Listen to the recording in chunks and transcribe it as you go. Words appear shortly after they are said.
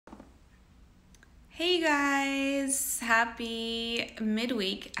Hey guys, happy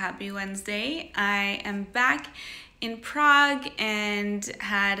midweek, happy Wednesday. I am back in Prague and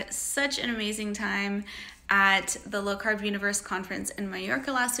had such an amazing time at the Low Carb Universe conference in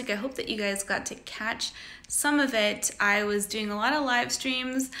Mallorca last week. I hope that you guys got to catch some of it. I was doing a lot of live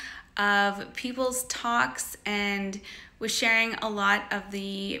streams of people's talks and was sharing a lot of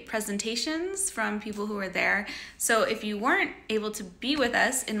the presentations from people who were there. So if you weren't able to be with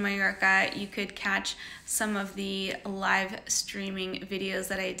us in Mallorca, you could catch some of the live streaming videos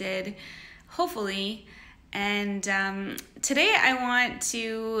that I did, hopefully. And today I want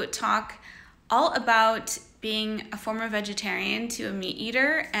to talk all about being a former vegetarian to a meat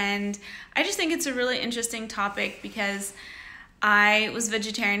eater. And I just think it's a really interesting topic because I was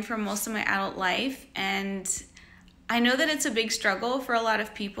vegetarian for most of my adult life, and I know that it's a big struggle for a lot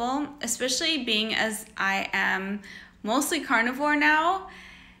of people, especially being as I am mostly carnivore now.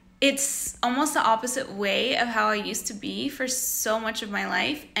 It's almost the opposite way of how I used to be for so much of my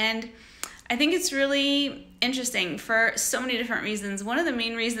life, and I think it's really interesting for so many different reasons. One of the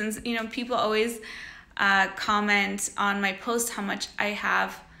main reasons, people always comment on my posts how much I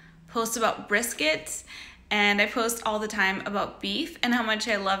have posts about brisket, and I post all the time about beef and how much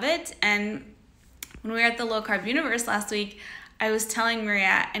I love it. And when we were at the Low Carb Universe last week, I was telling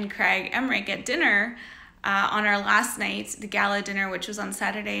Maria and Craig Emmerich at dinner on our last night, the gala dinner, which was on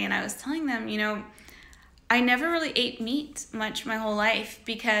Saturday, and I was telling them, I never really ate meat much my whole life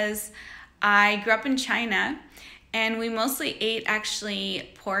because I grew up in China, and we mostly ate actually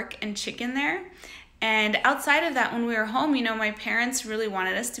pork and chicken there. And outside of that, when we were home, my parents really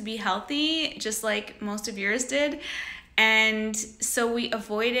wanted us to be healthy, just like most of yours did. And so we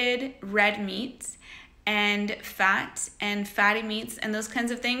avoided red meat and fat and fatty meats and those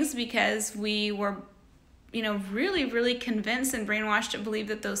kinds of things because we were, really, really convinced and brainwashed to believe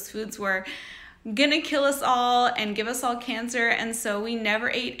that those foods were gonna kill us all and give us all cancer. And so we never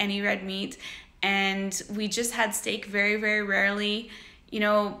ate any red meat, and we just had steak very, very rarely.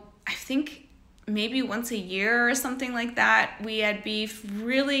 I think maybe once a year or something like that. We had beef,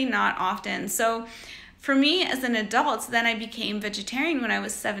 really not often. So for me as an adult, then I became vegetarian when I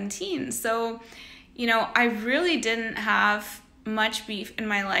was 17. So, I really didn't have much beef in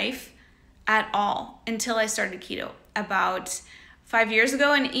my life at all until I started keto about 5 years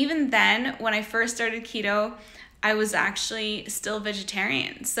ago. And even then, when I first started keto, I was actually still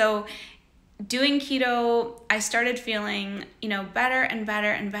vegetarian. So doing keto, I started feeling, better and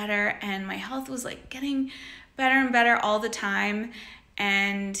better and better, and my health was like getting better and better all the time.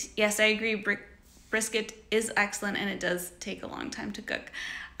 And yes, I agree, brisket is excellent, and it does take a long time to cook.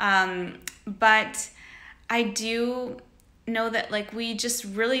 But I do know that we just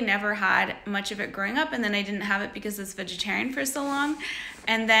really never had much of it growing up, and then I didn't have it because I was vegetarian for so long.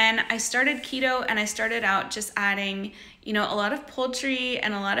 And then I started keto, and I started out just adding, a lot of poultry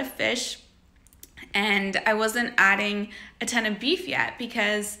and a lot of fish. And I wasn't adding a ton of beef yet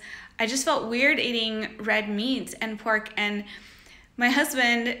because I just felt weird eating red meat and pork. And my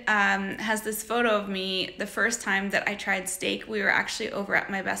husband has this photo of me the first time that I tried steak. We were actually over at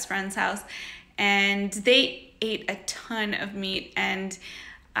my best friend's house, and they ate a ton of meat. And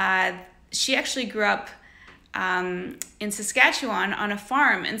she actually grew up in Saskatchewan on a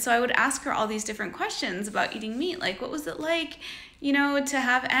farm. And so I would ask her all these different questions about eating meat, like what was it like, to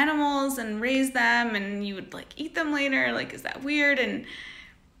have animals and raise them, and you would eat them later, is that weird? And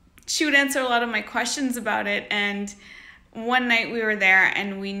she would answer a lot of my questions about it. And one night we were there,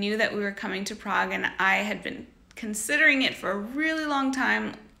 and we knew that we were coming to Prague, and I had been considering it for a really long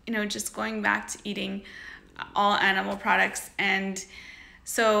time, just going back to eating all animal products. And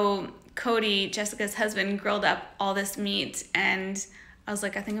so Cody, Jessica's husband, grilled up all this meat, and I was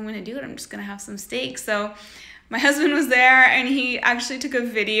like, I think I'm gonna do it. I'm just gonna have some steak. So my husband was there, and he actually took a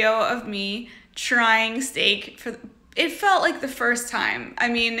video of me trying steak it felt like the first time. I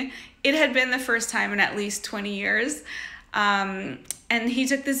mean, it had been the first time in at least 20 years. And he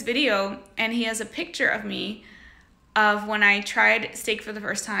took this video, and he has a picture of me of when I tried steak for the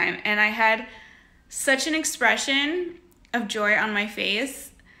first time. And I had such an expression of joy on my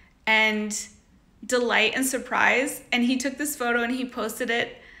face and delight and surprise. And he took this photo and he posted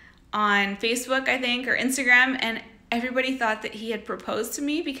it on Facebook, I think, or Instagram, and everybody thought that he had proposed to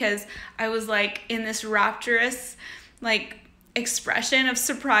me because I was in this rapturous expression of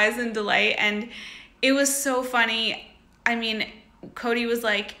surprise and delight. And it was so funny. I mean, Cody was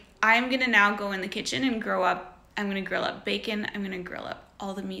like, I'm gonna now go in the kitchen and I'm gonna grill up bacon, I'm gonna grill up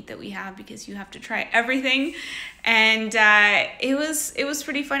all the meat that we have because you have to try everything. And it was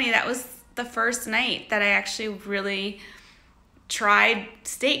pretty funny. That was the first night that I actually really tried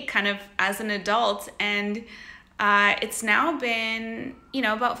steak kind of as an adult, and it's now been,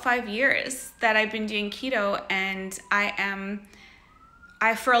 about 5 years that I've been doing keto, and I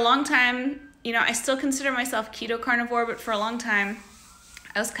for a long time, I still consider myself keto carnivore, but for a long time,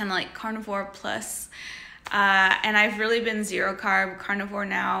 I was kind of like carnivore plus, and I've really been zero carb carnivore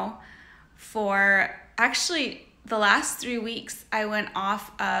now for actually the last 3 weeks. I went off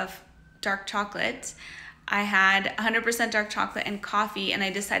of dark chocolate. I had 100% dark chocolate and coffee, and I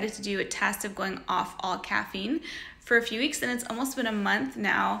decided to do a test of going off all caffeine for a few weeks, and it's almost been a month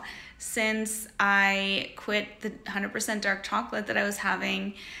now since I quit the 100% dark chocolate that I was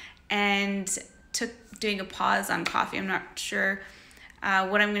having and took doing a pause on coffee. I'm not sure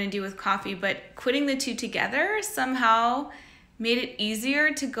what I'm going to do with coffee, but quitting the two together somehow made it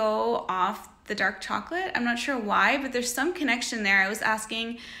easier to go off the dark chocolate. I'm not sure why, but there's some connection there. I was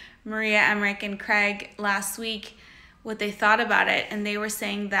asking Maria, Emmerich, and Craig last week what they thought about it, and they were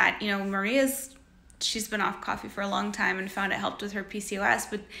saying that, she's been off coffee for a long time and found it helped with her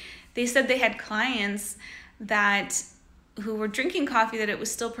PCOS, but they said they had clients who were drinking coffee that it was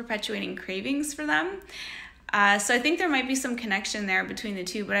still perpetuating cravings for them. So I think there might be some connection there between the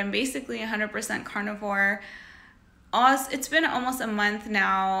two, but I'm basically 100% carnivore. It's been almost a month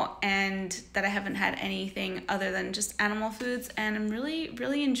now, and that I haven't had anything other than just animal foods, and I'm really,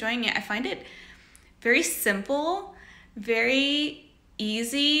 really enjoying it. I find it very simple, very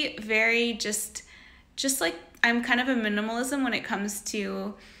easy, very just like I'm kind of a minimalism when it comes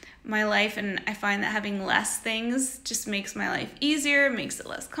to my life, and I find that having less things just makes my life easier, makes it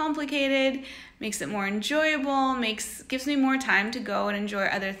less complicated, makes it more enjoyable, gives me more time to go and enjoy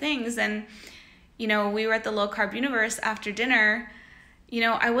other things. And we were at the Low Carb Universe after dinner.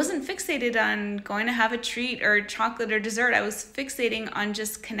 I wasn't fixated on going to have a treat or chocolate or dessert. I was fixating on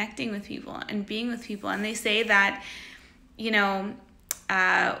just connecting with people and being with people. And they say that,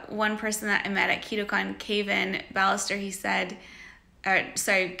 one person that I met at KetoCon, Caven Ballister, he said that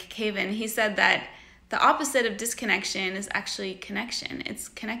the opposite of disconnection is actually connection. It's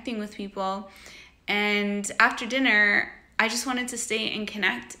connecting with people. And after dinner, I just wanted to stay and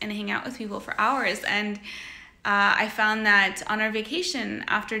connect and hang out with people for hours. And I found that on our vacation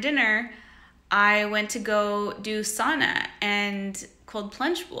after dinner, I went to go do sauna and cold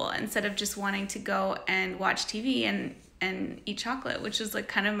plunge pool instead of just wanting to go and watch TV and eat chocolate, which is like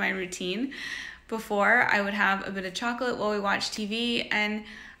kind of my routine. Before, I would have a bit of chocolate while we watched TV, and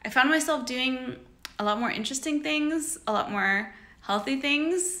I found myself doing a lot more interesting things, a lot more healthy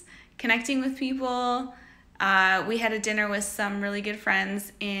things, connecting with people. We had a dinner with some really good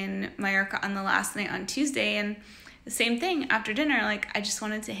friends in Mallorca on the last night on Tuesday, and the same thing after dinner, like I just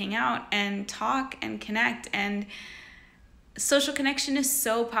wanted to hang out and talk and connect. And social connection is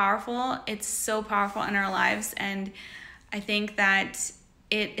so powerful. It's so powerful in our lives, and I think that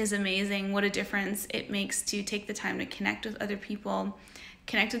it is amazing what a difference it makes to take the time to connect with other people,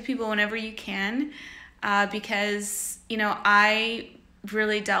 connect with people whenever you can, because, I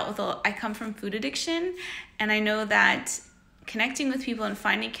really dealt with I come from food addiction, and I know that connecting with people and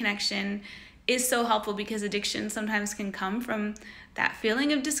finding connection is so helpful because addiction sometimes can come from that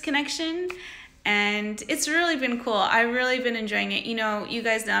feeling of disconnection, and it's really been cool. I've really been enjoying it. You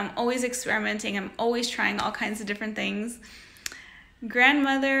guys know I'm always experimenting. I'm always trying all kinds of different things.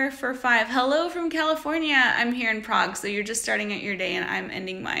 Grandmother for 5. Hello from California. I'm here in Prague, so you're just starting out your day and I'm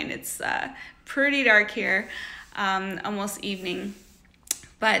ending mine. It's pretty dark here, almost evening.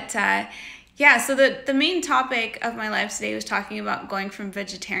 But so the main topic of my life today was talking about going from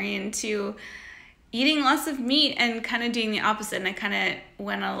vegetarian to eating lots of meat and kind of doing the opposite. And I kind of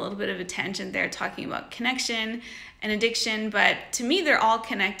went on a little bit of a tangent there talking about connection and addiction, but to me, they're all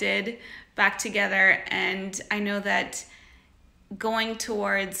connected back together. And I know that going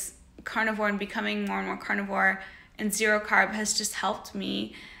towards carnivore and becoming more and more carnivore and zero carb has just helped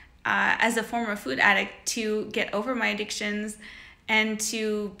me as a former food addict to get over my addictions and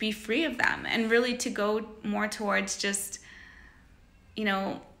to be free of them, and really to go more towards just,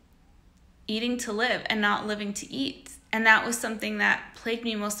 eating to live and not living to eat. And that was something that plagued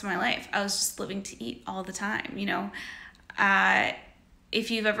me most of my life. I was just living to eat all the time,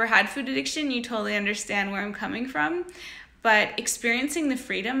 If you've ever had food addiction, you totally understand where I'm coming from. But experiencing the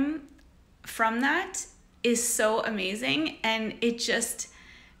freedom from that is so amazing, and it just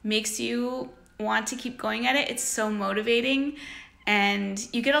makes you want to keep going at it. It's so motivating, and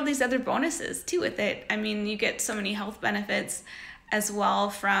you get all these other bonuses too with it. I mean, you get so many health benefits as well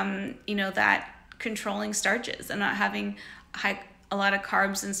from, that controlling starches and not having a lot of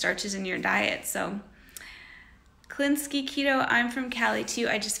carbs and starches in your diet. So Klinsky Keto, I'm from Cali too.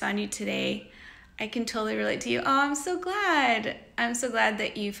 I just found you today. I can totally relate to you. Oh, I'm so glad. I'm so glad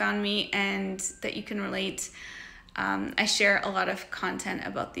that you found me and that you can relate. I share a lot of content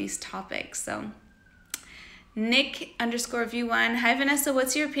about these topics. So Nick_view1. Hi Vanessa,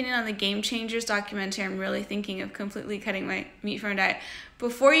 what's your opinion on the Game Changers documentary? I'm really thinking of completely cutting my meat from a diet.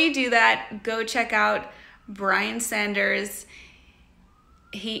 Before you do that, go check out Brian Sanders.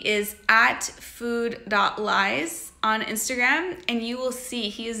 He is at food.lies on Instagram, and you will see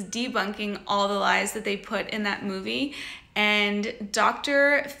he is debunking all the lies that they put in that movie. And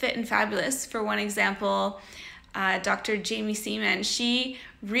Dr. Fit and Fabulous, for one example, Dr. Jamie Seaman, she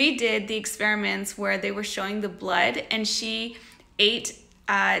redid the experiments where they were showing the blood, and she ate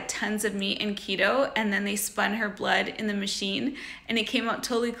tons of meat and keto, and then they spun her blood in the machine, and it came out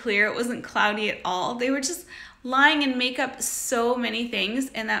totally clear. It wasn't cloudy at all. They were just lying and make up so many things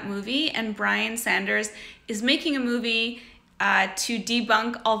in that movie, and Brian Sanders is making a movie to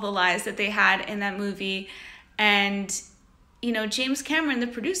debunk all the lies that they had in that movie. And, you know, James Cameron, the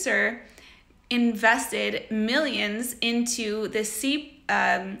producer, invested millions into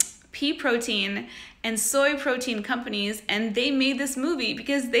the pea protein and soy protein companies, and they made this movie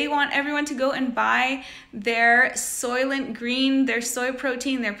because they want everyone to go and buy their Soylent Green, their soy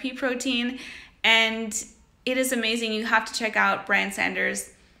protein, their pea protein, and it is amazing. You have to check out Brian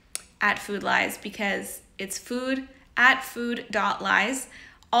Sanders at Food Lies because it's food at food.lies.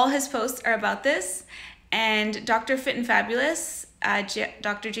 All his posts are about this. And Dr. Fit and Fabulous,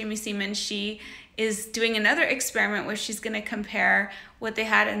 Dr. Jamie Seaman, she is doing another experiment where she's going to compare what they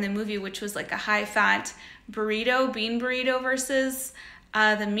had in the movie, which was like a high-fat burrito, bean burrito versus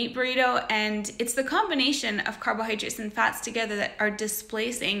the meat burrito. And it's the combination of carbohydrates and fats together that are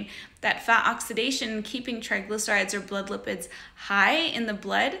displacing that fat oxidation, keeping triglycerides or blood lipids high in the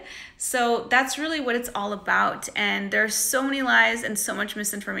blood. So that's really what it's all about. And there's so many lies and so much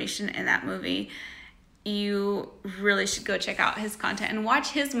misinformation in that movie. You really should go check out his content and watch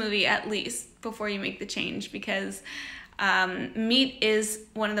his movie at least before you make the change, because meat is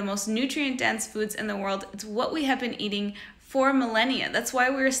one of the most nutrient-dense foods in the world. It's what we have been eating for millennia. That's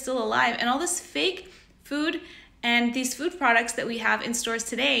why we're still alive. And all this fake food and these food products that we have in stores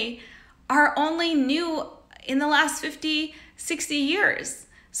today are only new in the last 50, 60 years.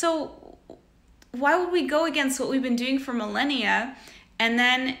 So why would we go against what we've been doing for millennia and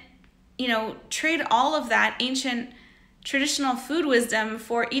then, you know, trade all of that ancient traditional food wisdom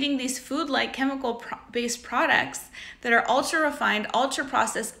for eating these food-like chemical-based products that are ultra-refined,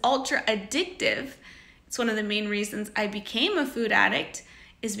 ultra-processed, ultra-addictive? It's one of the main reasons I became a food addict,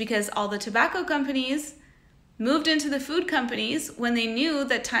 is because all the tobacco companies moved into the food companies when they knew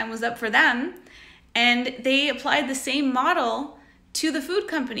that time was up for them, and they applied the same model to the food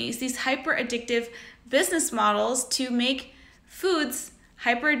companies, these hyper-addictive business models to make foods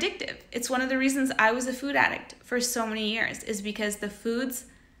hyper addictive. It's one of the reasons I was a food addict for so many years, is because the foods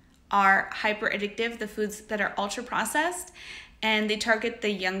are hyper addictive, the foods that are ultra processed, and they target the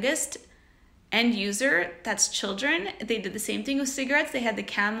youngest end user, that's children. They did the same thing with cigarettes. They had the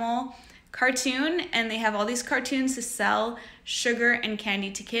Camel cartoon, and they have all these cartoons to sell sugar and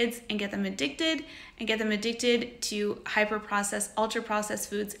candy to kids and get them addicted to hyper processed, ultra processed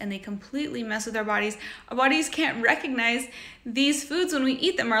foods, and they completely mess with our bodies. Our bodies can't recognize these foods when we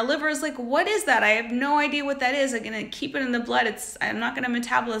eat them. Our liver is like, what is that? I have no idea what that is. I'm gonna keep it in the blood. I'm not gonna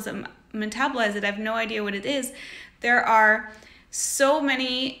metabolize it. I have no idea what it is. There are so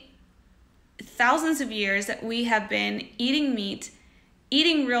many thousands of years that we have been eating meat,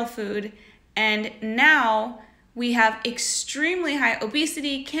 eating real food, and now we have extremely high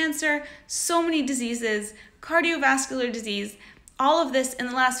obesity, cancer, so many diseases, cardiovascular disease, all of this in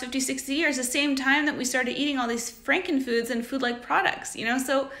the last 50, 60 years, the same time that we started eating all these frankenfoods and food-like products, you know?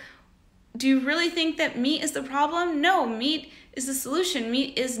 So do you really think that meat is the problem? No, meat is the solution.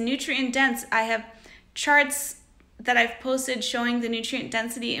 Meat is nutrient dense. I have charts that I've posted showing the nutrient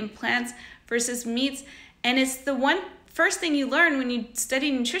density in plants versus meats, and it's the first thing you learn when you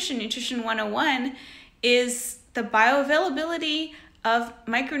study nutrition 101, is the bioavailability of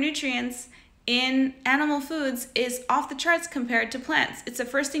micronutrients in animal foods is off the charts compared to plants. It's the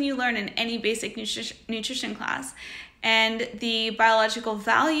first thing you learn in any basic nutrition class. And the biological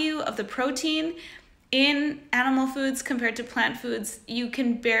value of the protein in animal foods compared to plant foods, you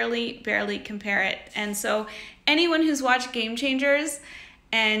can barely compare it. And so anyone who's watched Game Changers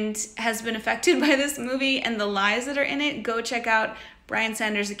and has been affected by this movie and the lies that are in it, go check out Brian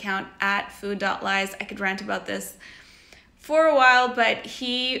Sanders' account at food.lies. I could rant about this for a while, but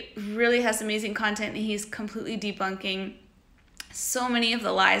he really has amazing content, and he's completely debunking so many of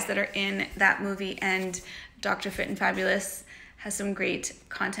the lies that are in that movie. And Dr. Fit and Fabulous has some great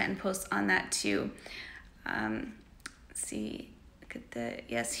content and posts on that too. Let's see, look at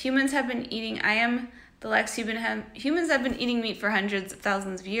yes, humans have been eating, I am the Lex, humans have been eating meat for hundreds of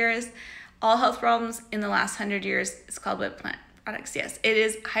thousands of years. All health problems in the last 100 years is caused by plant products. Yes, it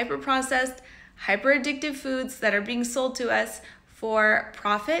is hyper-processed, hyper-addictive foods that are being sold to us for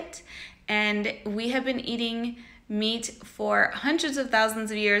profit. And we have been eating meat for hundreds of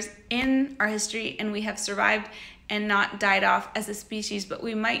thousands of years in our history, and we have survived and not died off as a species. But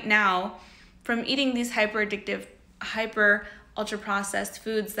we might now from eating these hyper-addictive, ultra-processed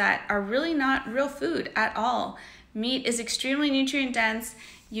foods that are really not real food at all. Meat is extremely nutrient dense.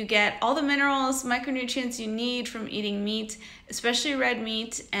 You get all the minerals, micronutrients you need from eating meat, especially red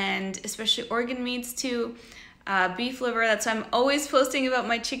meat and especially organ meats too. Beef liver, that's why I'm always posting about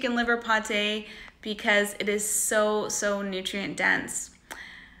my chicken liver pate, because it is so nutrient dense.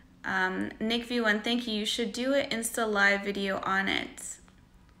 Nick V1, thank you. You should do an Insta live video on it.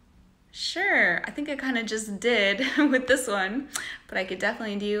 Sure, I think I kind of just did with this one, but I could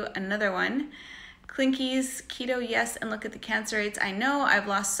definitely do another one. Clinkies, keto, yes, and look at the cancer rates. I know I've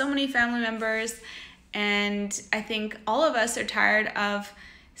lost so many family members, and I think all of us are tired of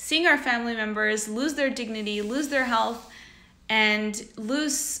seeing our family members lose their dignity, lose their health, and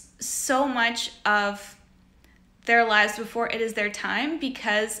lose so much of their lives before it is their time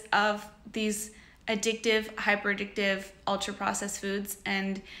because of these addictive, hyper-addictive, ultra-processed foods,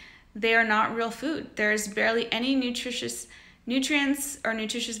 and they are not real food. There's barely any nutrients or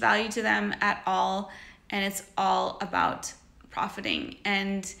nutritious value to them at all, and it's all about profiting.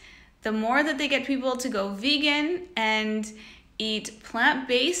 And the more that they get people to go vegan and eat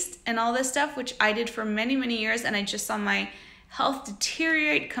plant-based and all this stuff, which I did for many years, and I just saw my health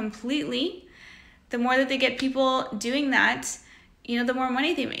deteriorate completely, the more that they get people doing that, you know, the more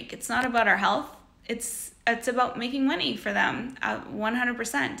money they make. It's not about our health. It's about making money for them,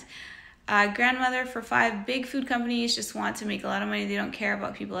 100%. Grandmother for 5, big food companies just want to make a lot of money. They don't care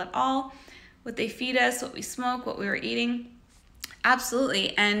about people at all, what they feed us, what we smoke, what we were eating.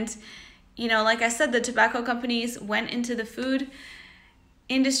 Absolutely. And, you know, like I said, the tobacco companies went into the food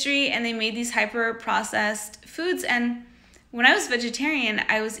industry and they made these hyper-processed foods. And when I was vegetarian,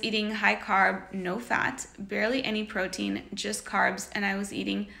 I was eating high carb, no fat, barely any protein, just carbs, and I was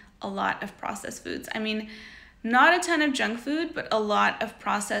eating a lot of processed foods. I mean, not a ton of junk food, but a lot of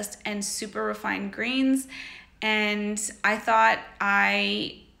processed and super refined grains. And I thought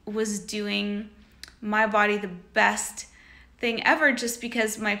I was doing my body the best thing ever just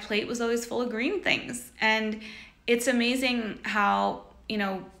because my plate was always full of green things. And it's amazing how, you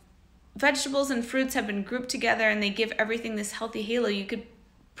know, vegetables and fruits have been grouped together and they give everything this healthy halo. You could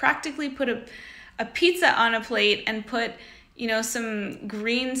practically put a pizza on a plate and put, you know, some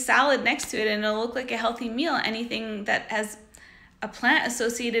green salad next to it and it'll look like a healthy meal. Anything that has a plant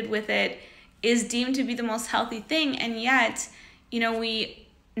associated with it is deemed to be the most healthy thing. And yet, you know, we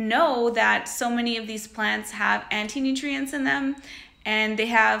know that so many of these plants have anti-nutrients in them, and they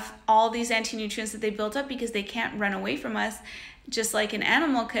have all these anti-nutrients that they built up because they can't run away from us. Just like an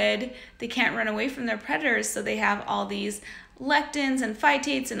animal could, they can't run away from their predators, so they have all these lectins and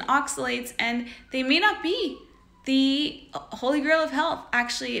phytates and oxalates, and they may not be the holy grail of health.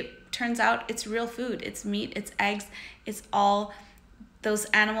 Actually, it turns out it's real food. It's meat, it's eggs, it's all those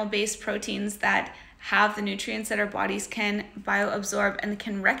animal-based proteins that have the nutrients that our bodies can bioabsorb and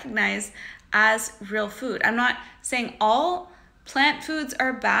can recognize as real food. I'm not saying all plant foods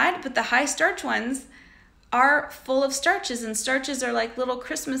are bad, but the high starch ones are full of starches, and starches are like little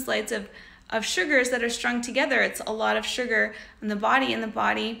Christmas lights of sugars that are strung together. It's a lot of sugar in the body, and the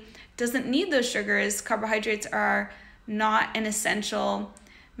body doesn't need those sugars. Carbohydrates are not an essential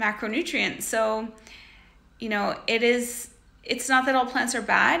macronutrient. So, you know, it's not that all plants are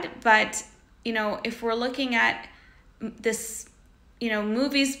bad, but, you know, if we're looking at this, you know,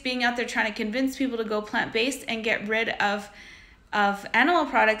 movies being out there trying to convince people to go plant-based and get rid of animal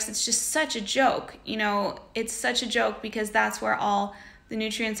products, it's just such a joke. You know, it's such a joke because that's where all the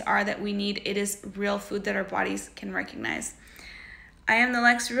nutrients are that we need. It is real food that our bodies can recognize. I am the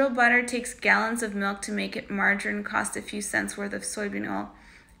Lex. Real butter takes gallons of milk to make it. Margarine costs a few cents worth of soybean oil.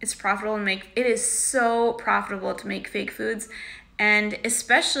 It's profitable to make. It is so profitable to make fake foods, and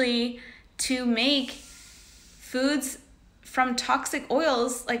especially to make foods from toxic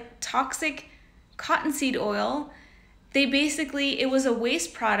oils, like toxic cottonseed oil. It was a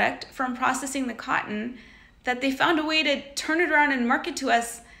waste product from processing the cotton that they found a way to turn it around and market to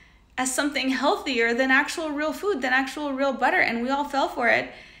us as something healthier than actual real food, than actual real butter, and we all fell for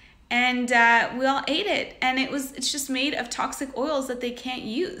it. and we all ate it, and it's just made of toxic oils that they can't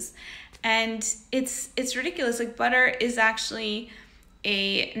use. And it's ridiculous. Like, butter is actually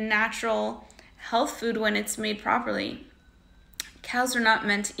a natural health food when it's made properly. Cows were not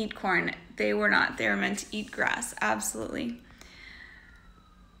meant to eat corn. They were not. They were meant to eat grass. Absolutely.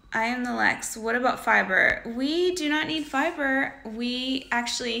 I am the Lex. What about fiber? We do not need fiber. We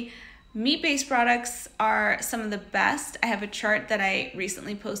actually, meat-based products are some of the best. I have a chart that I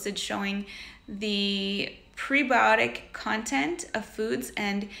recently posted showing the prebiotic content of foods,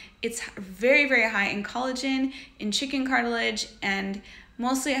 and it's very, very high in collagen, in chicken cartilage, and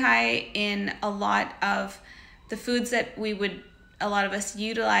mostly high in a lot of the foods that a lot of us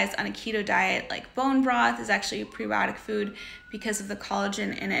utilize on a keto diet. Like bone broth is actually a prebiotic food because of the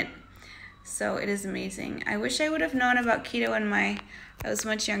collagen in it. So it is amazing. I wish I would have known about keto when I was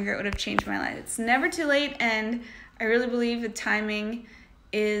much younger. It would have changed my life. It's never too late, and I really believe the timing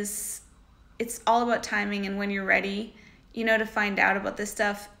it's all about timing and when you're ready, to find out about this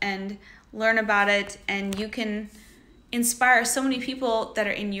stuff and learn about it. And you can inspire so many people that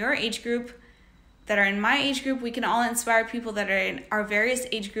are in your age group, that are in my age group. We can all inspire people that are in our various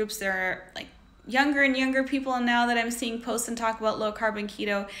age groups. There are like younger and younger people now that I'm seeing post and talk about low carb and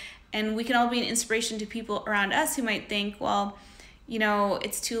keto. And we can all be an inspiration to people around us who might think, well,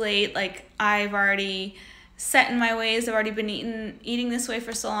 it's too late. Like, I've already set in my ways. I've already been eating this way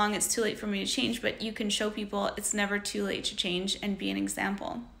for so long. It's too late for me to change. But you can show people it's never too late to change and be an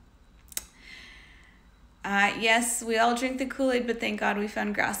example. Yes, we all drink the Kool-Aid, but thank God we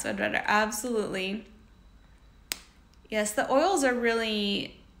found grass-fed butter. Absolutely. Yes, the oils are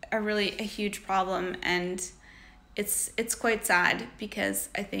really a huge problem, and it's quite sad because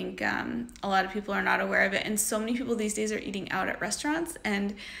I think a lot of people are not aware of it, and so many people these days are eating out at restaurants,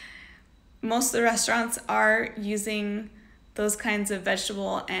 and most of the restaurants are using those kinds of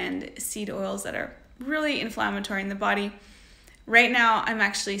vegetable and seed oils that are really inflammatory in the body. Right now, I'm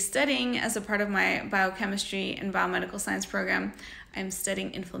actually studying, as a part of my biochemistry and biomedical science program, I'm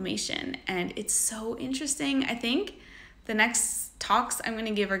studying inflammation, and it's so interesting. I think the next talks I'm going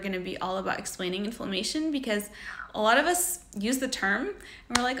to give are going to be all about explaining inflammation, because a lot of us use the term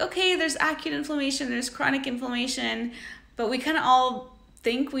and we're like, okay, there's acute inflammation, there's chronic inflammation, but we kind of all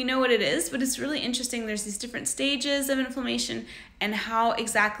think we know what it is. But it's really interesting. There's these different stages of inflammation, and how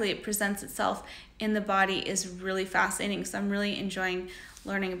exactly it presents itself in the body is really fascinating. So I'm really enjoying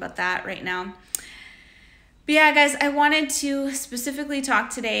learning about that right now. But yeah, guys, I wanted to specifically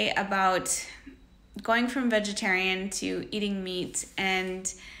talk today about going from vegetarian to eating meat.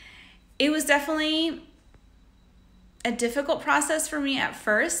 And it was definitely a difficult process for me at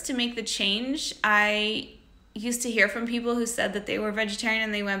first to make the change. I used to hear from people who said that they were vegetarian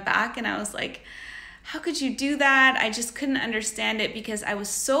and they went back, and I was like, how could you do that? I just couldn't understand it, because I was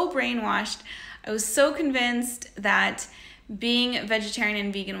so brainwashed. I was so convinced that being vegetarian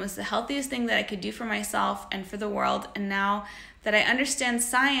and vegan was the healthiest thing that I could do for myself and for the world. And now that I understand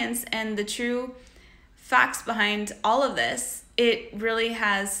science and the true facts behind all of this, it really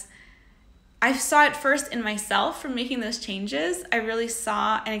has, I saw it first in myself from making those changes. I really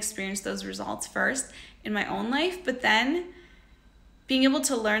saw and experienced those results first in my own life, but then being able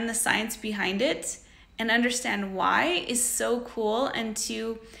to learn the science behind it and understand why is so cool, and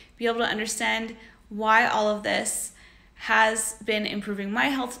to be able to understand why all of this has been improving my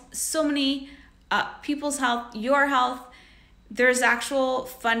health, so many people's health, your health. There's actual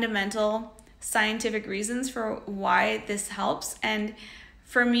fundamental scientific reasons for why this helps. And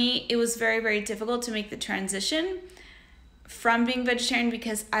for me, it was very, very difficult to make the transition from being vegetarian,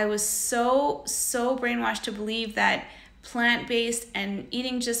 because I was so brainwashed to believe that plant-based and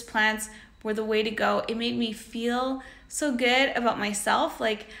eating just plants were the way to go. It made me feel so good about myself,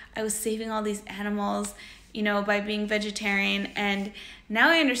 like I was saving all these animals, by being vegetarian. And now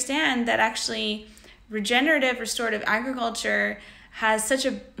I understand that actually regenerative, restorative agriculture has such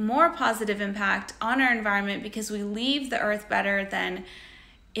a more positive impact on our environment, because we leave the earth better than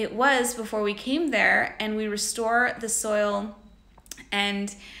it was before we came there, and we restore the soil.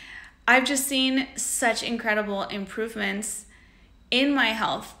 And I've just seen such incredible improvements in my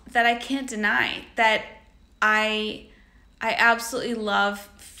health that I can't deny. That I absolutely love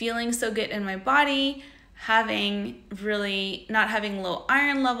feeling so good in my body, not having low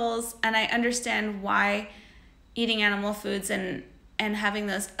iron levels, and I understand why eating animal foods and having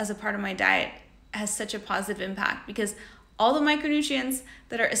those as a part of my diet has such a positive impact, because all the micronutrients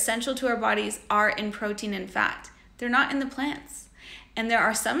that are essential to our bodies are in protein and fat. They're not in the plants. And there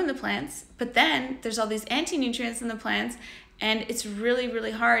are some in the plants, but then there's all these anti-nutrients in the plants, and it's really,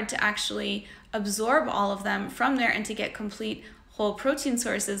 really hard to actually absorb all of them from there and to get complete whole protein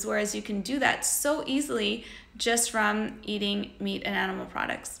sources, whereas you can do that so easily just from eating meat and animal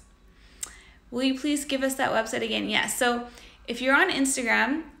products. Will you please give us that website again? Yes. So if you're on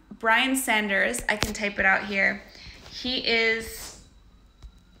Instagram, Brian Sanders, I can type it out here. He is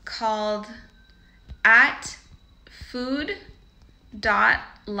called at food.lies.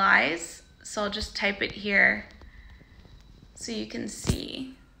 So I'll just type it here so you can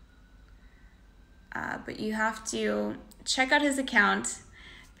see. But you have to check out his account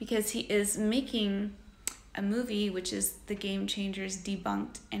because he is making a movie, which is The Game Changers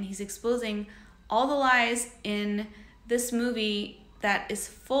Debunked, and he's exposing all the lies in this movie that is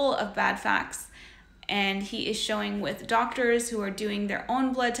full of bad facts. And he is showing with doctors who are doing their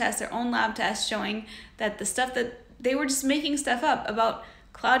own blood tests, their own lab tests, showing that the stuff that they were just making stuff up about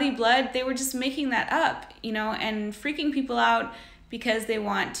cloudy blood, they were just making that up, you know, and freaking people out because they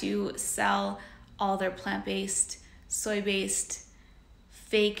want to sell all their plant-based, soy-based,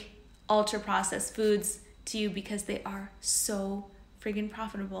 fake, ultra-processed foods to you because they are so friggin'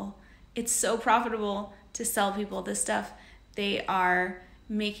 profitable. It's so profitable to sell people this stuff. They are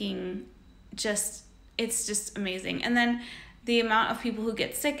making it's just amazing. And then the amount of people who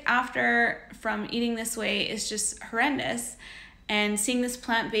get sick after from eating this way is just horrendous. And seeing this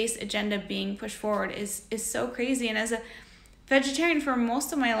plant-based agenda being pushed forward is so crazy. And as a vegetarian for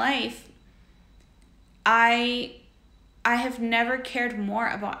most of my life, I have never cared more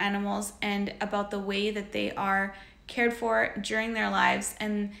about animals and about the way that they are cared for during their lives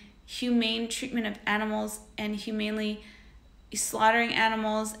and humane treatment of animals and humanely slaughtering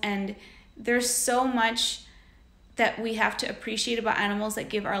animals. And there's so much that we have to appreciate about animals that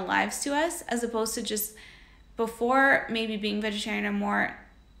give our lives to us, as opposed to just before maybe being vegetarian or more,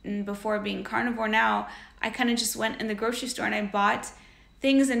 and before being carnivore now, I kind of just went in the grocery store and I bought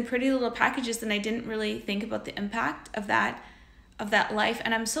things in pretty little packages and I didn't really think about the impact of that life.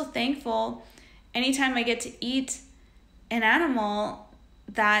 And I'm so thankful anytime I get to eat an animal,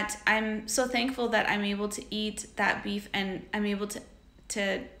 that I'm so thankful that I'm able to eat that beef and I'm able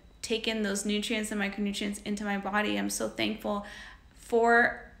to take in those nutrients and micronutrients into my body. I'm so thankful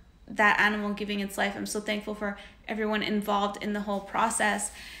for that animal giving its life. I'm so thankful for everyone involved in the whole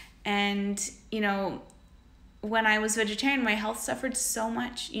process. And, you know, when I was vegetarian, my health suffered so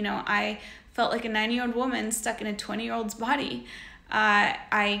much. You know, I felt like a 9-year-old woman stuck in a 20-year-old's body.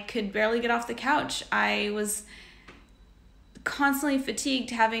 I could barely get off the couch. I was constantly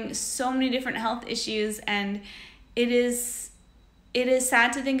fatigued, having so many different health issues, and it is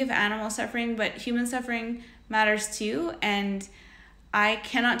sad to think of animal suffering, but human suffering matters too. And I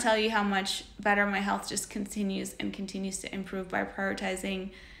cannot tell you how much better my health just continues to improve by prioritizing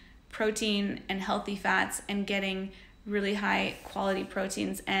protein and healthy fats and getting really high quality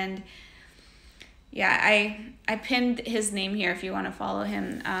proteins. And yeah, I pinned his name here if you want to follow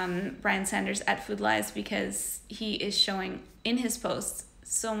him, Brian Sanders at Food Lies, because he is showing in his posts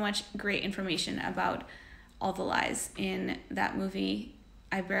so much great information about all the lies in that movie.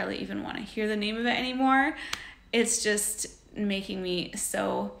 I barely even want to hear the name of it anymore. It's just making me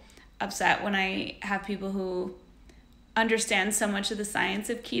so upset when I have people who understand so much of the science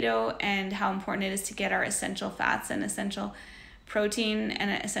of keto and how important it is to get our essential fats and essential protein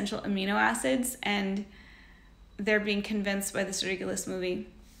and essential amino acids, and they're being convinced by this ridiculous movie.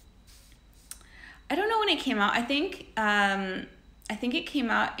 I don't know when it came out. I think it came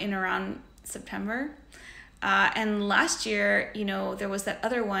out in around September. And last year, you know, there was that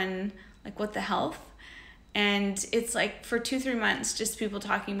other one, like What the Health? And it's like for 2-3 months, just people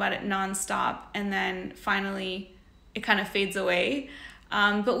talking about it nonstop. And then finally it kind of fades away.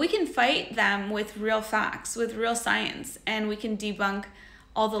 But we can fight them with real facts, with real science, and we can debunk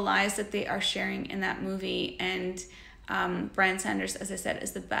all the lies that they are sharing in that movie. And Brian Sanders, as I said,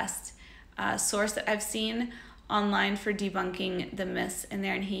 is the best source that I've seen online for debunking the myths in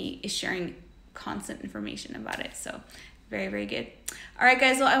there, and he is sharing constant information about it. So very, very good. All right,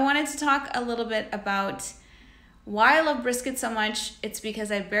 guys, well, I wanted to talk a little bit about why I love brisket so much. It's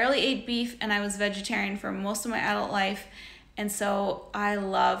because I barely ate beef and I was vegetarian for most of my adult life. And so I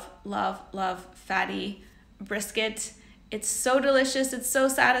love, love, love fatty brisket. It's so delicious. It's so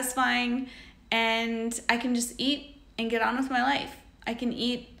satisfying. And I can just eat and get on with my life. I can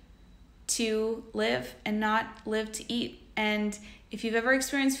eat to live and not live to eat. And if you've ever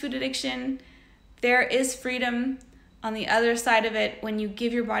experienced food addiction, there is freedom on the other side of it when you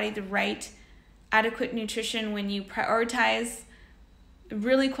give your body the right adequate nutrition, when you prioritize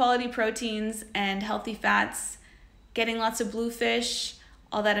really quality proteins and healthy fats, getting lots of bluefish,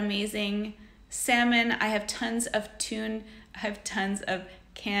 all that amazing salmon. I have tons of tuna, I have tons of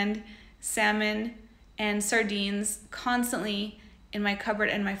canned salmon and sardines constantly in my cupboard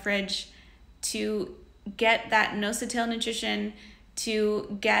and my fridge to get that nose to tail nutrition,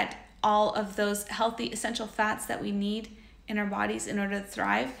 to get all of those healthy essential fats that we need in our bodies in order to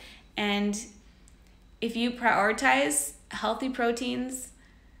thrive. And if you prioritize healthy proteins,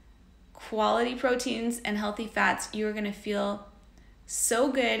 quality proteins, and healthy fats, you're going to feel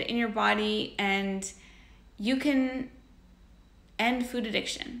so good in your body, and you can end food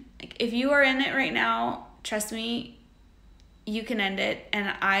addiction. Like, if you are in it right now, trust me, you can end it.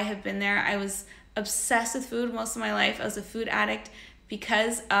 And I have been there. I was obsessed with food most of my life. I was a food addict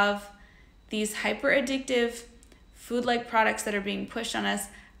because of these hyper addictive food-like products that are being pushed on us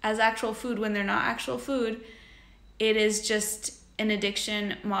as actual food when they're not actual food. It is just an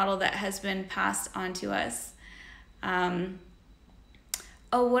addiction model that has been passed on to us.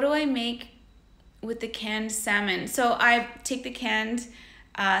 What do I make with the canned salmon? So I take the canned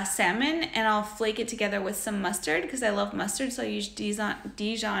salmon and I'll flake it together with some mustard because I love mustard. So I use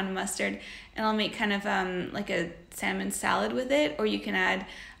Dijon mustard, and I'll make kind of like a salmon salad with it. Or you can add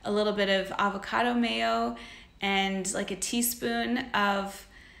a little bit of avocado mayo and like a teaspoon of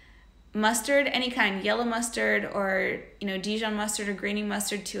mustard, any kind, yellow mustard or Dijon mustard or grainy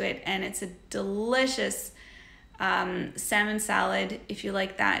mustard to it, and it's a delicious salmon salad if you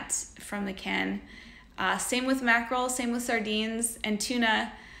like that from the can. Same with mackerel, same with sardines and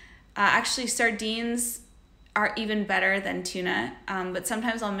tuna. Actually, sardines are even better than tuna, but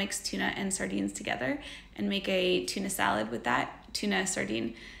sometimes I'll mix tuna and sardines together and make a tuna salad with that, tuna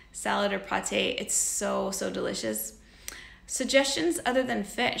sardine salad or pate. It's so delicious. Suggestions other than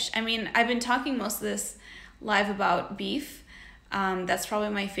fish. I mean, I've been talking most of this live about beef. That's probably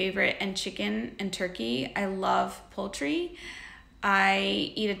my favorite, and chicken and turkey. I love poultry.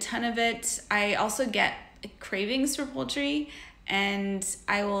 I eat a ton of it. I also get cravings for poultry, and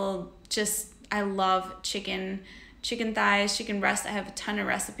I love chicken thighs, chicken breast. I have a ton of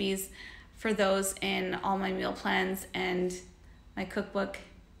recipes for those in all my meal plans and my cookbook,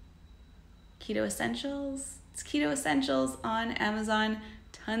 Keto Essentials. It's Keto Essentials on Amazon.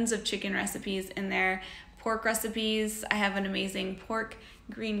 Tons of chicken recipes in there. Pork recipes. I have an amazing pork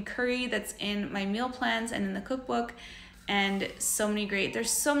green curry that's in my meal plans and in the cookbook. And so many great, there's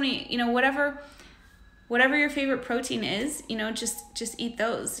so many, whatever your favorite protein is, just eat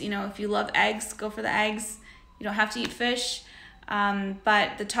those. If you love eggs, go for the eggs. You don't have to eat fish.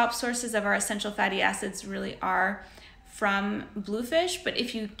 But the top sources of our essential fatty acids really are from bluefish. But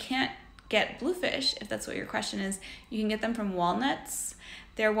if you can't get bluefish, if that's what your question is, you can get them from walnuts.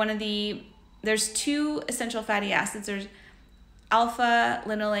 There's two essential fatty acids. There's alpha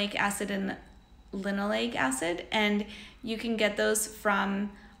linoleic acid and linoleic acid, and you can get those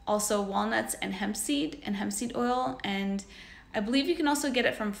from also walnuts and hemp seed oil, and I believe you can also get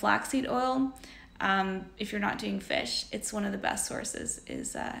it from flaxseed oil. If you're not doing fish, it's one of the best sources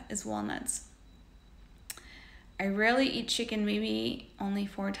is walnuts. I rarely eat chicken, maybe only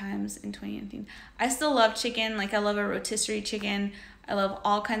 4 times in 2019. I still love chicken. Like, I love a rotisserie chicken. I love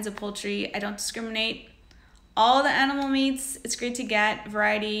all kinds of poultry. I don't discriminate. All the animal meats, it's great to get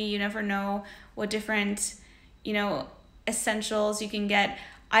variety. You never know what different, essentials you can get.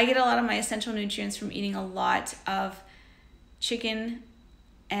 I get a lot of my essential nutrients from eating a lot of chicken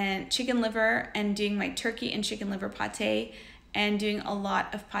and chicken liver, and doing my turkey and chicken liver pate, and doing a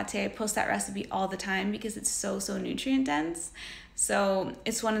lot of pate. I post that recipe all the time because it's so nutrient dense. So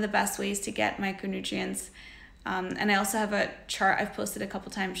it's one of the best ways to get micronutrients. And I also have a chart I've posted a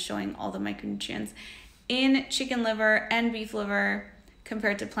couple times showing all the micronutrients in chicken liver and beef liver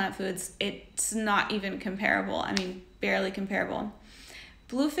compared to plant foods. It's not even comparable. I mean, barely comparable.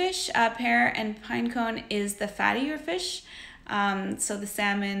 Bluefish, pear, and pinecone is the fattier fish. So the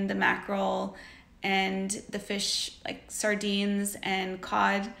salmon, the mackerel, and the fish like sardines and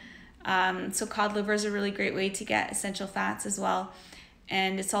cod. So cod liver is a really great way to get essential fats as well.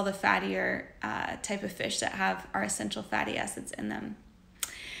 And it's all the fattier type of fish that have our essential fatty acids in them.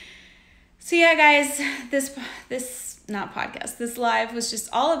 So yeah, guys, this live was just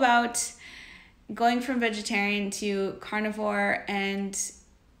all about going from vegetarian to carnivore and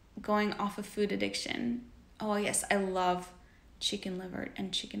going off of food addiction. Oh yes, I love chicken liver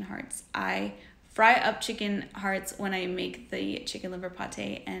and chicken hearts. I fry up chicken hearts when I make the chicken liver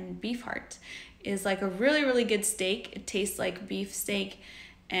pate, and beef heart is like a really good steak. It tastes like beef steak,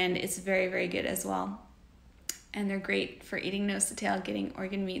 and it's very good as well. And they're great for eating nose to tail, getting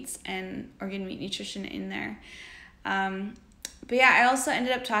organ meats and organ meat nutrition in there. But yeah, I also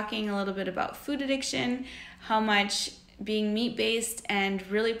ended up talking a little bit about food addiction, how much being meat-based and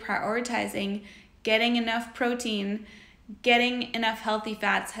really prioritizing getting enough protein, getting enough healthy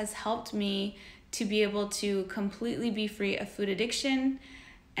fats has helped me to be able to completely be free of food addiction.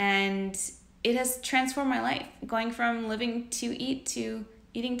 And it has transformed my life. Going from living to eat to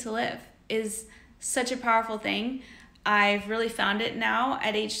eating to live is such a powerful thing. I've really found it now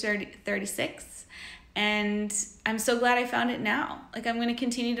at age 36. And I'm so glad I found it now. Like, I'm going to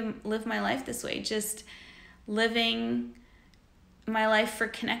continue to live my life this way, just living my life for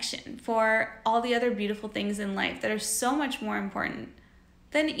connection, for all the other beautiful things in life that are so much more important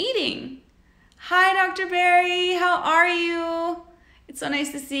than eating. Hi, Dr. Barry. How are you? It's so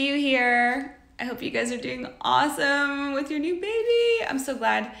nice to see you here. I hope you guys are doing awesome with your new baby. I'm so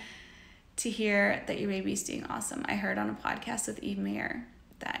glad to hear that your baby is doing awesome. I heard on a podcast with Eve Mayer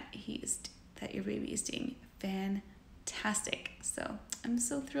that your baby is doing fantastic. So I'm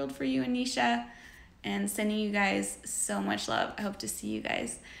so thrilled for you, Anisha, and sending you guys so much love. I hope to see you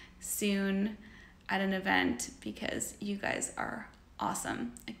guys soon at an event because you guys are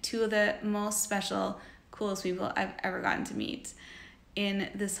awesome. Like, two of the most special, coolest people I've ever gotten to meet in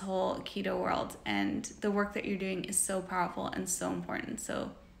this whole keto world. And the work that you're doing is so powerful and so important. So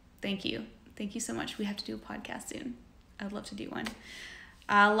thank you. Thank you so much. We have to do a podcast soon. I'd love to do one.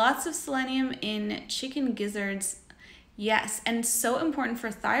 Lots of selenium in chicken gizzards. Yes, and so important for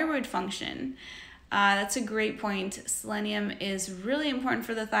thyroid function. That's a great point. Selenium is really important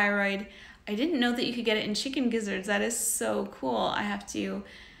for the thyroid. I didn't know that you could get it in chicken gizzards. That is so cool. I have to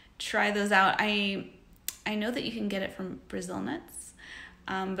try those out. I know that you can get it from Brazil nuts,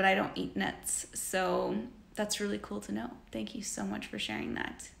 but I don't eat nuts. So that's really cool to know. Thank you so much for sharing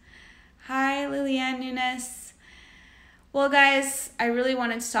that. Hi, Liliane Nunes. Well, guys, I really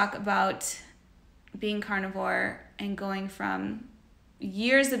wanted to talk about being carnivore and going from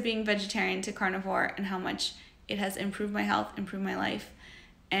years of being vegetarian to carnivore and how much it has improved my health, improved my life.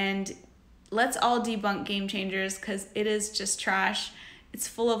 And let's all debunk Game Changers, because it is just trash. It's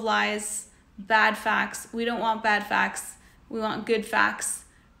full of lies, bad facts. We don't want bad facts. We want good facts,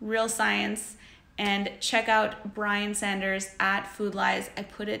 real science. And check out Brian Sanders at Food Lies. I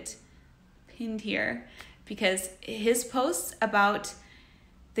put it pinned here because his posts about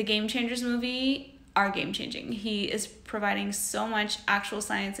the Game Changers movie are game-changing. He is providing so much actual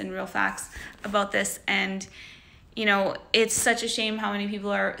science and real facts about this. And, you know, it's such a shame how many people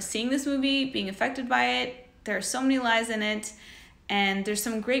are seeing this movie, being affected by it. There are so many lies in it. And there's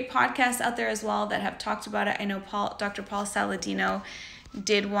some great podcasts out there as well that have talked about it. I know Dr. Paul Saladino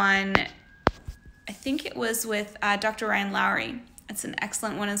did one. I think it was with Dr. Ryan Lowry. It's an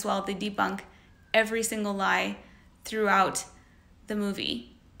excellent one as well. They debunk every single lie throughout the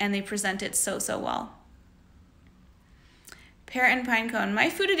movie, and they present it so well. Pear and Pinecone. My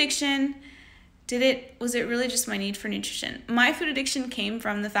food addiction, was it really just my need for nutrition? My food addiction came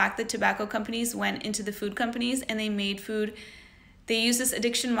from the fact that tobacco companies went into the food companies and they made food. They used this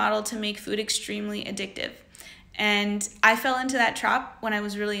addiction model to make food extremely addictive. And I fell into that trap when I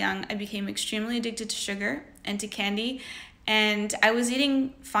was really young. I became extremely addicted to sugar and to candy. And I was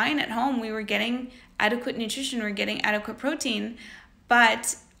eating fine at home. We were getting adequate nutrition. We were getting adequate protein.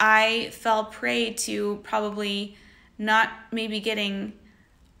 But I fell prey to probably not maybe getting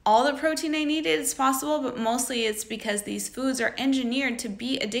all the protein I needed as possible, but mostly it's because these foods are engineered to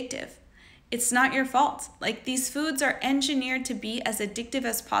be addictive. It's not your fault. Like, these foods are engineered to be as addictive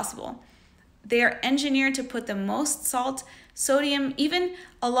as possible. They are engineered to put the most salt, sodium, even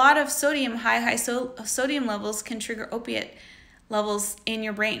a lot of sodium, high sodium levels can trigger opiate levels in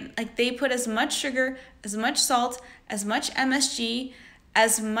your brain. Like, they put as much sugar, as much salt, as much MSG,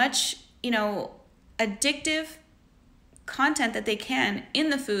 as much, addictive content that they can in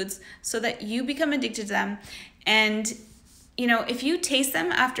the foods so that you become addicted to them. And if you taste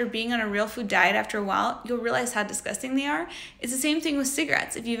them after being on a real food diet after a while, you'll realize how disgusting they are. It's the same thing with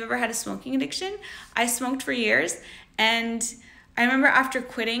cigarettes. If you've ever had a smoking addiction, I smoked for years, and I remember after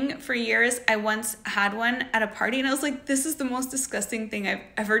quitting for years, I once had one at a party and I was like, this is the most disgusting thing I've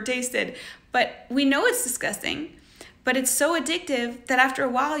ever tasted. But we know it's disgusting, but it's so addictive that after a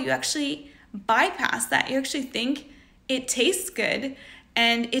while you actually bypass that. You actually think it tastes good,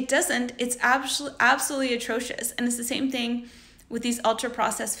 and it doesn't. It's absolutely atrocious. And it's the same thing with these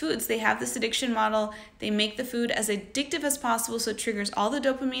ultra-processed foods. They have this addiction model. They make the food as addictive as possible, so it triggers all the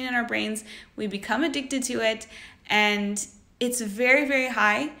dopamine in our brains. We become addicted to it, and it's very, very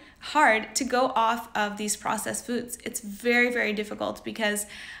hard to go off of these processed foods. It's very, very difficult because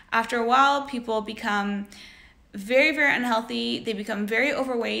after a while, people become very, very unhealthy. They become very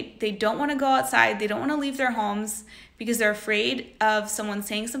overweight. They don't want to go outside. They don't want to leave their homes because they're afraid of someone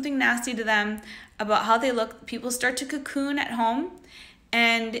saying something nasty to them about how they look. People start to cocoon at home,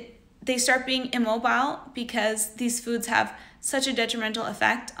 and they start being immobile because these foods have such a detrimental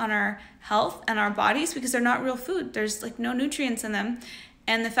effect on our health and our bodies because they're not real food. There's like no nutrients in them.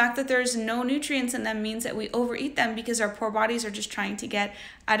 And the fact that there's no nutrients in them means that we overeat them because our poor bodies are just trying to get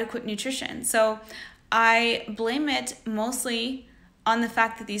adequate nutrition. So I blame it mostly on the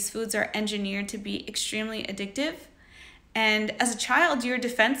fact that these foods are engineered to be extremely addictive. And as a child, you're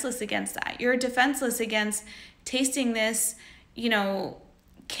defenseless against that. You're defenseless against tasting this,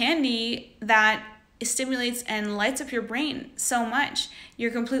 candy that stimulates and lights up your brain so much.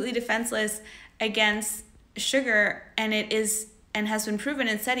 You're completely defenseless against sugar, and it is and has been proven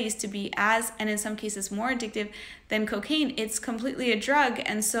in studies to be as, and in some cases more addictive than cocaine. It's completely a drug,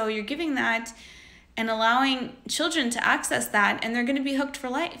 and so you're giving that and allowing children to access that, and they're going to be hooked for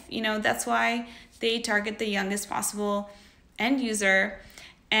life. That's why they target the youngest possible end user.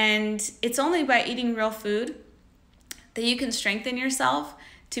 And it's only by eating real food that you can strengthen yourself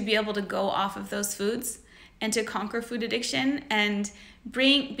to be able to go off of those foods and to conquer food addiction. And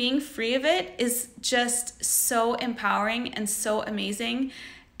being free of it is just so empowering and so amazing.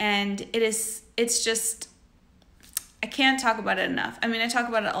 And it's just, I can't talk about it enough. I mean, I talk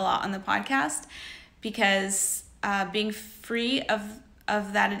about it a lot on the podcast because being free of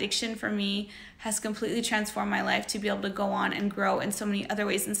that addiction for me has completely transformed my life to be able to go on and grow in so many other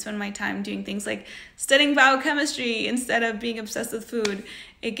ways and spend my time doing things like studying biochemistry instead of being obsessed with food.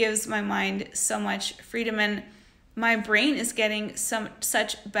 It gives my mind so much freedom, and my brain is getting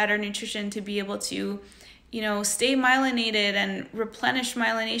such better nutrition to be able to, stay myelinated and replenish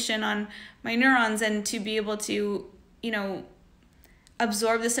myelination on my neurons, and to be able to,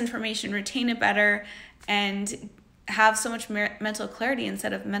 absorb this information, retain it better, and have so much mental clarity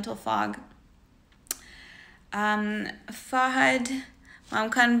instead of mental fog. Fahad,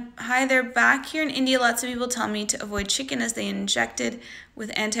 hi there. Back here in India, lots of people tell me to avoid chicken as they injected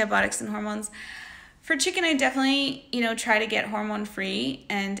with antibiotics and hormones. For chicken, I definitely, try to get hormone-free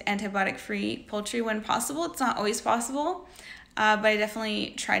and antibiotic-free poultry when possible. It's not always possible, but I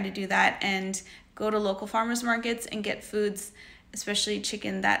definitely try to do that and go to local farmers markets and get foods, especially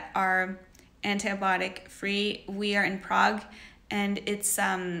chicken, that are antibiotic-free. We are in Prague, and it's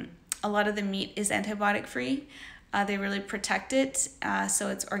a lot of the meat is antibiotic-free. They really protect it, so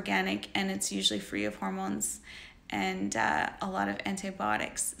it's organic, and it's usually free of hormones and a lot of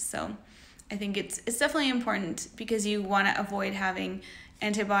antibiotics. So I think it's definitely important because you want to avoid having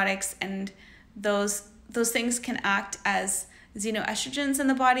antibiotics, and those things can act as xenoestrogens in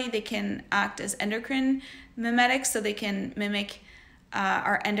the body. They can act as endocrine mimetics, so they can mimic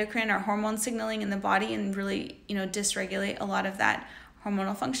our endocrine, our hormone signaling in the body, and really dysregulate a lot of that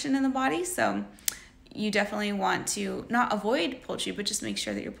hormonal function in the body. So you definitely want to not avoid poultry, but just make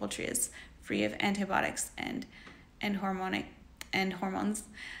sure that your poultry is free of antibiotics and hormones.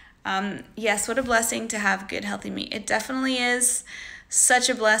 Yes, what a blessing to have good, healthy meat. It definitely is such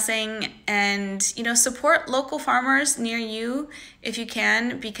a blessing. And, support local farmers near you if you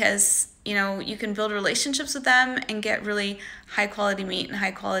can, because, you can build relationships with them and get really high quality meat and high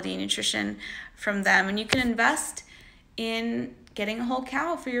quality nutrition from them. And you can invest in getting a whole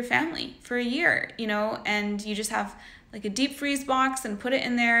cow for your family for a year, and you just have like a deep freeze box and put it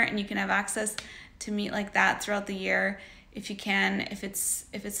in there, and you can have access to meat like that throughout the year if you can, if it's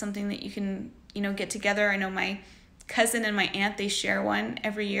something that you can, get together. I know my cousin and my aunt, they share one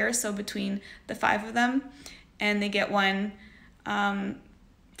every year. So between the 5 of them, and they get one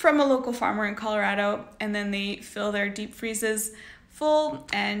from a local farmer in Colorado, and then they fill their deep freezes full,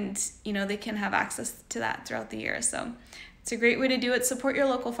 and, they can have access to that throughout the year. So it's a great way to do it. Support your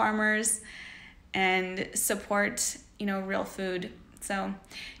local farmers and support, real food. So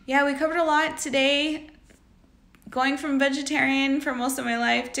yeah, we covered a lot today. Going from vegetarian for most of my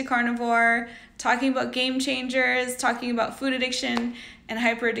life to carnivore, talking about game changers, talking about food addiction and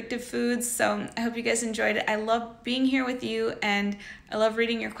hyper addictive foods. So I hope you guys enjoyed it. I love being here with you, and I love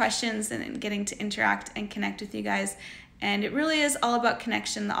reading your questions and getting to interact and connect with you guys. And it really is all about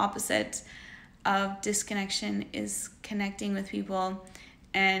connection. The opposite of disconnection is connecting with people.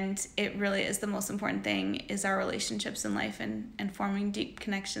 And it really is the most important thing, is our relationships in life and forming deep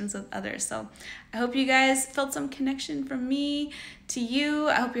connections with others. So I hope you guys felt some connection from me to you.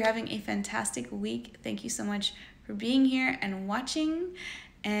 I hope you're having a fantastic week. Thank you so much for being here and watching.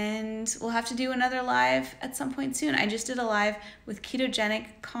 And we'll have to do another live at some point soon. I just did a live with Ketogenic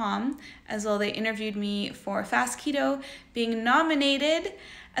Calm as well. They interviewed me for Fast Keto, being nominated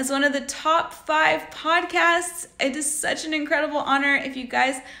as one of the top 5 podcasts. It is such an incredible honor. If you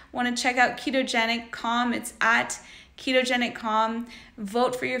guys want to check out Ketogenic Calm, it's at Ketogenic Calm.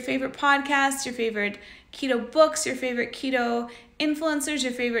 Vote for your favorite podcasts, your favorite keto books, your favorite keto influencers,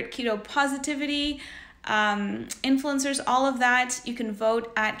 your favorite keto positivity influencers, all of that. You can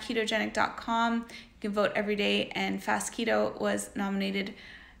vote at ketogenic.com. You can vote every day, and Fast Keto was nominated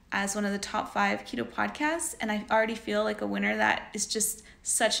as one of the top 5 keto podcasts, and I already feel like a winner. That is just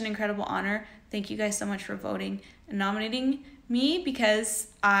such an incredible honor. Thank you guys so much for voting and nominating me, because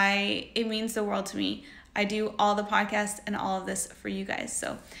it means the world to me. I do all the podcasts and all of this for you guys.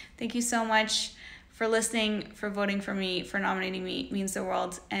 So thank you so much for listening, for voting for me, for nominating me. It means the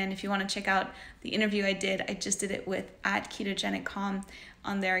world. And if you want to check out the interview I just did it with at ketogenic.com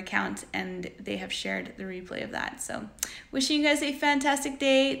on their account, and they have shared the replay of that. So wishing you guys a fantastic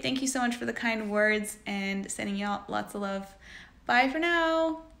day. Thank you so much for the kind words, and sending you out lots of love. Bye for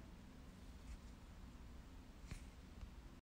now.